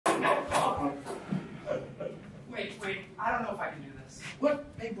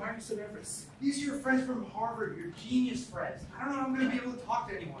Why are you so nervous? These are your friends from Harvard, your genius friends. I don't know if I'm going to be able to talk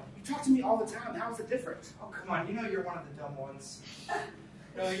to anyone. You talk to me all the time. How is it different? Oh, come on. You know you're one of the dumb ones.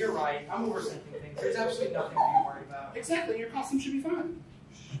 No, you're right. I'm overthinking things. There's absolutely nothing to be worried about. Exactly. Your costume should be fine.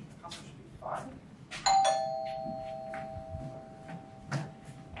 Costume should be fine.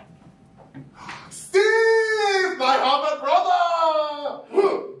 Steve, my Harvard brother!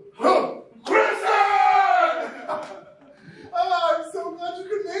 I'm so glad you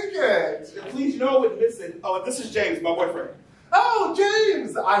could make it. Please, you know what missing. Oh, this is James, my boyfriend. Oh,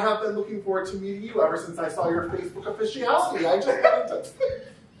 James! I have been looking forward to meeting you ever since I saw your Facebook officiality. I just wanted to...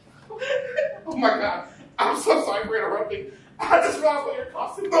 Oh my God. I'm so sorry for interrupting. I just realized what your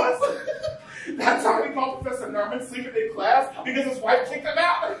costume was. That time we called Professor Norman sleeping in class because his wife kicked him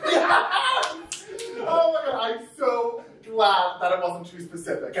out. Oh my God, I'm so glad that it wasn't too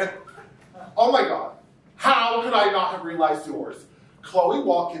specific. And, oh my God, how could I not have realized yours? Chloe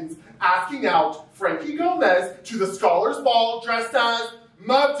Watkins asking out Frankie Gomez to the Scholars Ball dressed as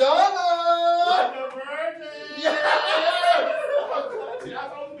Madonna! Like a virgin! Yeah! I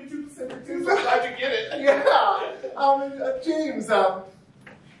thought it would be too specific too, so I'm glad you get it. Yeah. James,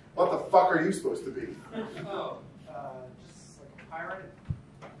 what the fuck are you supposed to be? Oh, just like a pirate.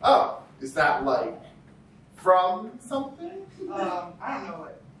 Oh, is that like from something? I don't know,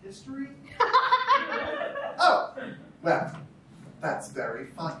 like history? Oh, well, that's very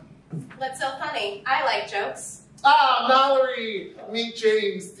funny. What's so funny? I like jokes. Ah, Mallory! Meet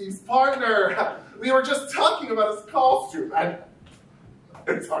James, Steve's partner. We were just talking about his costume, and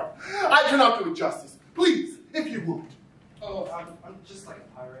it's hard. I cannot do it justice. Please, if you would. Oh, I'm just like a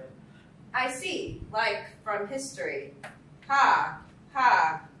pirate. I see, like from history. Ha,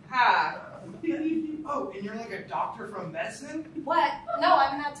 ha, ha. Oh, and you're like a doctor from medicine? What? No,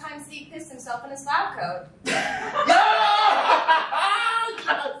 I'm that time Steve pissed himself in his lab coat. Yes!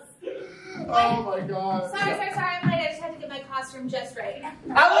 Oh my God. Sorry, I'm late. I just had to get my costume just right.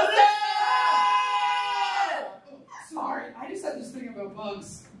 Allison! Sorry, I just had this thing about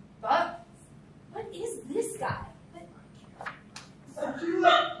bugs. Bugs? What is this guy? Are you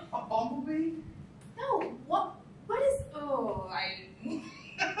like a bumblebee? No, what is... Oh, I didn't...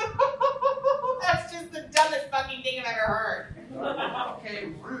 That's just the dumbest fucking thing I've ever heard.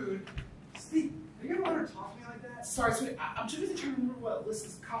 Okay, rude. Steve, are you gonna let her talk to me like that? Sorry, sweetie. I'm too busy trying to remember what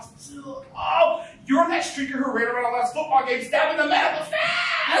Alyssa's costume. Oh, you're that streaker who ran around last football game stabbing the man with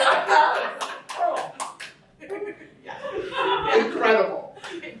Incredible.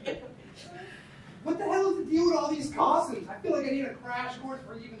 What the hell is the deal with all these costumes? I feel like I need a crash course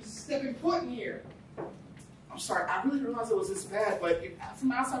for even stepping foot in here. I'm sorry, I really didn't realize it was this bad, but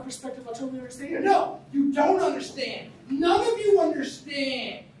from an outside perspective, I totally understand. No, you don't understand. None of you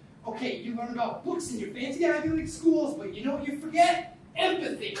understand. Okay, you learn about books in your fancy Ivy League schools, but you know what you forget?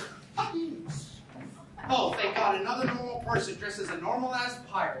 Empathy. Oh, thank God, another normal person dressed as a normal-ass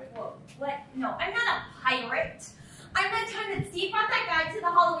pirate. Whoa, what? No, I'm not a pirate. I'm that time that Steve brought that guy to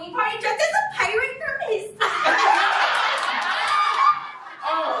the Halloween party dressed as a pirate from his...